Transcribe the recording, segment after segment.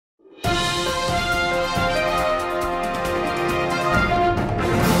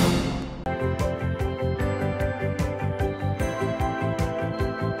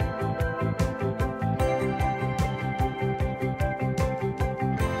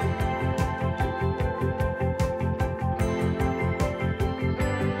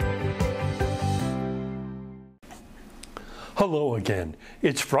Hello again.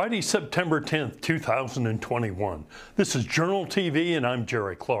 It's Friday, September 10th, 2021. This is Journal TV and I'm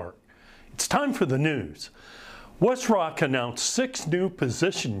Jerry Clark. It's time for the news. West Rock announced 6 new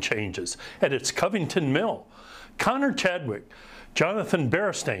position changes at its Covington Mill. Connor Chadwick, Jonathan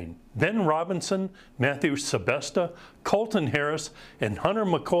Beristain, Ben Robinson, Matthew Sebesta, Colton Harris, and Hunter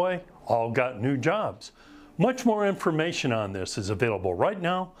McCoy all got new jobs. Much more information on this is available right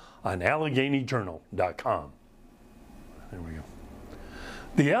now on AlleghenyJournal.com. There we go.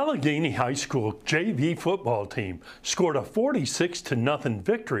 The Allegheny High School JV football team scored a 46-0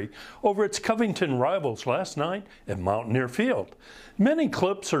 victory over its Covington rivals last night at Mountaineer Field. Many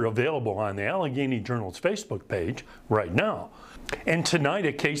clips are available on the Allegheny Journal's Facebook page right now. And tonight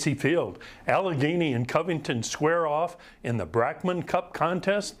at Casey Field, Allegheny and Covington square off in the Brackman Cup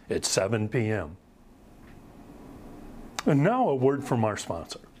contest at 7 p.m. And now a word from our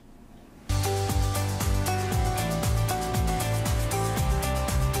sponsor.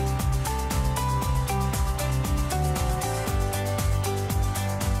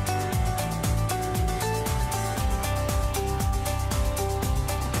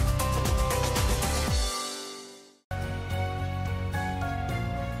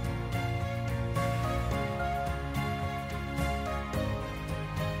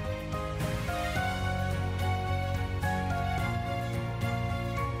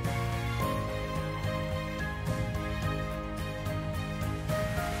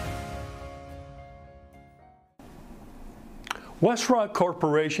 West Rock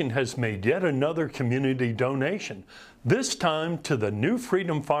Corporation has made yet another community donation, this time to the New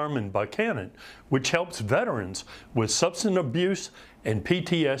Freedom Farm in Buchanan, which helps veterans with substance abuse and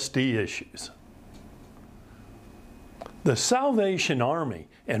PTSD issues. The Salvation Army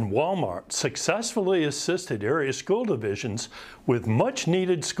and Walmart successfully assisted area school divisions with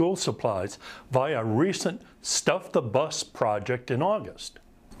much-needed school supplies via a recent Stuff the Bus project in August.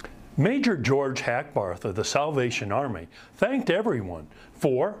 Major George Hackbarth of the Salvation Army thanked everyone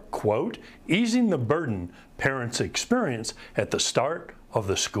for, quote, easing the burden parents experience at the start of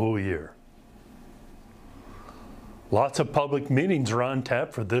the school year. Lots of public meetings are on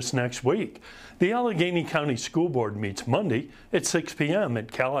tap for this next week. The Allegheny County School Board meets Monday at 6 p.m.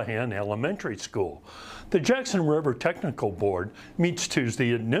 at Callahan Elementary School. The Jackson River Technical Board meets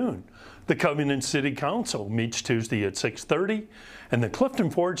Tuesday at noon. The Covington City Council meets Tuesday at 6:30, and the Clifton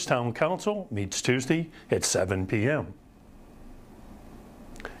Forge Town Council meets Tuesday at 7 p.m.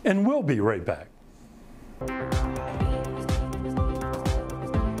 And we'll be right back.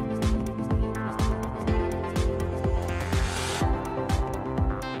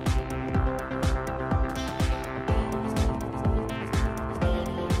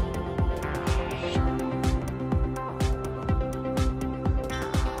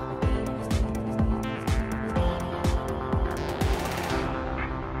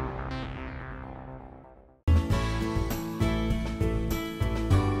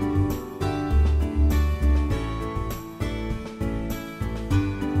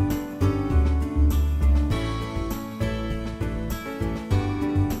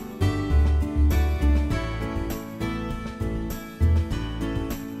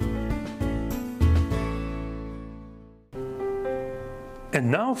 And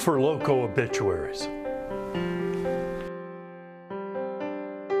now for local obituaries.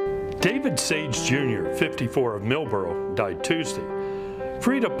 David Sage Jr., 54 of Millboro, died Tuesday.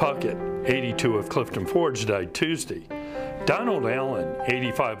 Frida Puckett, 82 of Clifton Forge, died Tuesday. Donald Allen,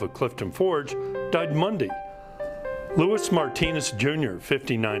 85 of Clifton Forge, died Monday. Louis Martinez Jr.,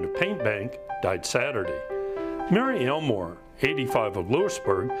 59 of Paint Bank, died Saturday. Mary Elmore, 85 of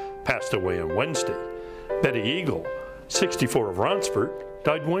Lewisburg, passed away on Wednesday. Betty Eagle, 64 of Ronsford,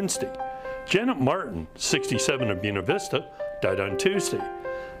 died Wednesday. Janet Martin, 67 of Buena Vista, died on Tuesday.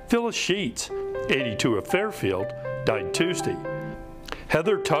 Phyllis Sheets, 82 of Fairfield, died Tuesday.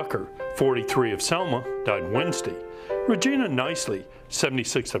 Heather Tucker, 43 of Selma, died Wednesday. Regina Nicely,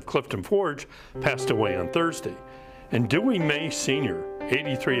 76 of Clifton Forge, passed away on Thursday. And Dewey May Sr.,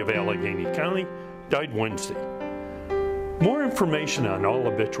 83 of Allegheny County, died Wednesday. More information on all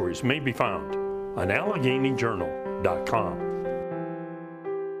obituaries may be found on AlleghenyJournal.com.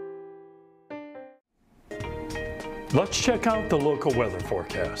 Let's check out the local weather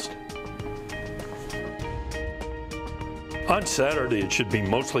forecast. On Saturday, it should be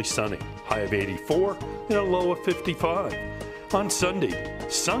mostly sunny, high of 84 and a low of 55. On Sunday,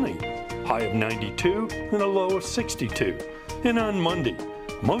 sunny, high of 92 and a low of 62. And on Monday,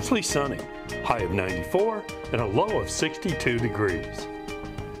 mostly sunny, high of 94 and a low of 62 degrees.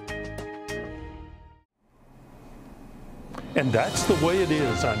 And that's the way it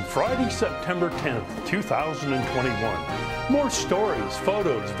is on Friday, September 10th, 2021. More stories,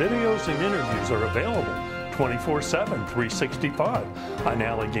 photos, videos, and interviews are available 24/7, 365 on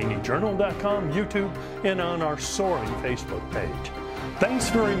AlleghenyJournal.com, YouTube, and on our soaring Facebook page. Thanks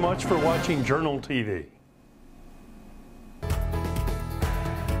very much for watching Journal TV.